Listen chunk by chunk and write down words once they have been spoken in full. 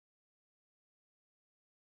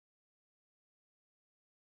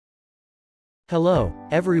Hello,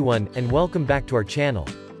 everyone, and welcome back to our channel.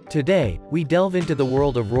 Today, we delve into the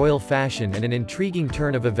world of royal fashion and an intriguing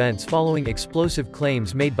turn of events following explosive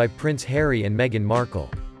claims made by Prince Harry and Meghan Markle.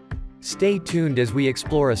 Stay tuned as we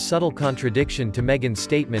explore a subtle contradiction to Meghan's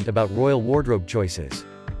statement about royal wardrobe choices.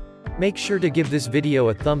 Make sure to give this video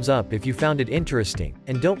a thumbs up if you found it interesting,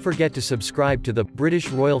 and don't forget to subscribe to the British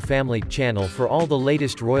Royal Family channel for all the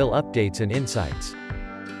latest royal updates and insights.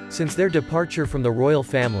 Since their departure from the royal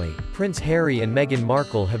family, Prince Harry and Meghan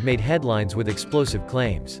Markle have made headlines with explosive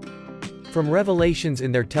claims. From revelations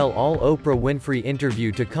in their tell-all Oprah Winfrey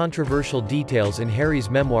interview to controversial details in Harry's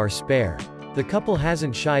memoir Spare, the couple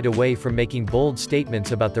hasn't shied away from making bold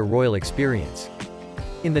statements about their royal experience.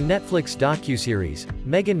 In the Netflix docuseries,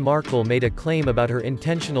 Meghan Markle made a claim about her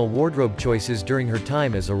intentional wardrobe choices during her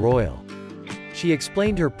time as a royal. She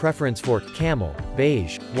explained her preference for camel,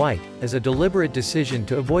 beige, white, as a deliberate decision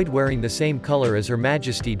to avoid wearing the same color as Her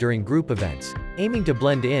Majesty during group events, aiming to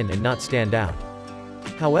blend in and not stand out.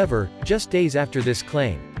 However, just days after this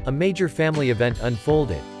claim, a major family event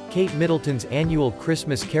unfolded: Kate Middleton's annual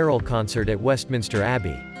Christmas Carol concert at Westminster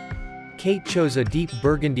Abbey. Kate chose a deep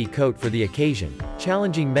burgundy coat for the occasion,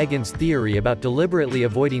 challenging Meghan's theory about deliberately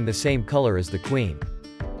avoiding the same color as the Queen.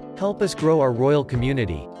 Help us grow our royal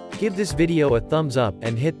community. Give this video a thumbs up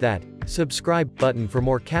and hit that subscribe button for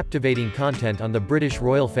more captivating content on the British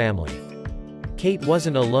royal family. Kate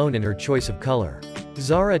wasn't alone in her choice of color.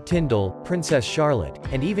 Zara Tindall, Princess Charlotte,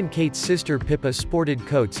 and even Kate's sister Pippa sported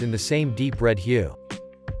coats in the same deep red hue.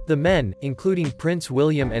 The men, including Prince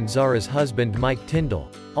William and Zara's husband Mike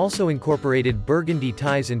Tindall, also incorporated burgundy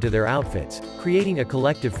ties into their outfits, creating a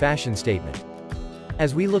collective fashion statement.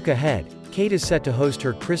 As we look ahead, Kate is set to host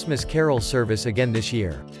her Christmas Carol service again this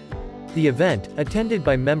year. The event, attended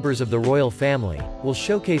by members of the royal family, will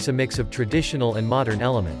showcase a mix of traditional and modern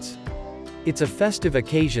elements. It's a festive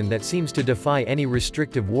occasion that seems to defy any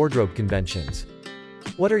restrictive wardrobe conventions.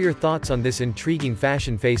 What are your thoughts on this intriguing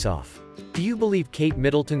fashion face-off? Do you believe Kate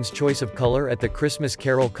Middleton's choice of color at the Christmas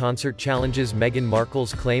Carol concert challenges Meghan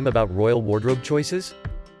Markle's claim about royal wardrobe choices?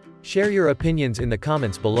 Share your opinions in the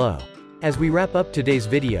comments below. As we wrap up today's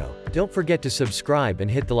video, don't forget to subscribe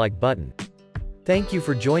and hit the like button. Thank you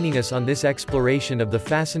for joining us on this exploration of the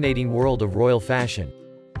fascinating world of royal fashion.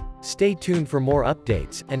 Stay tuned for more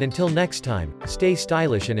updates, and until next time, stay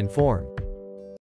stylish and informed.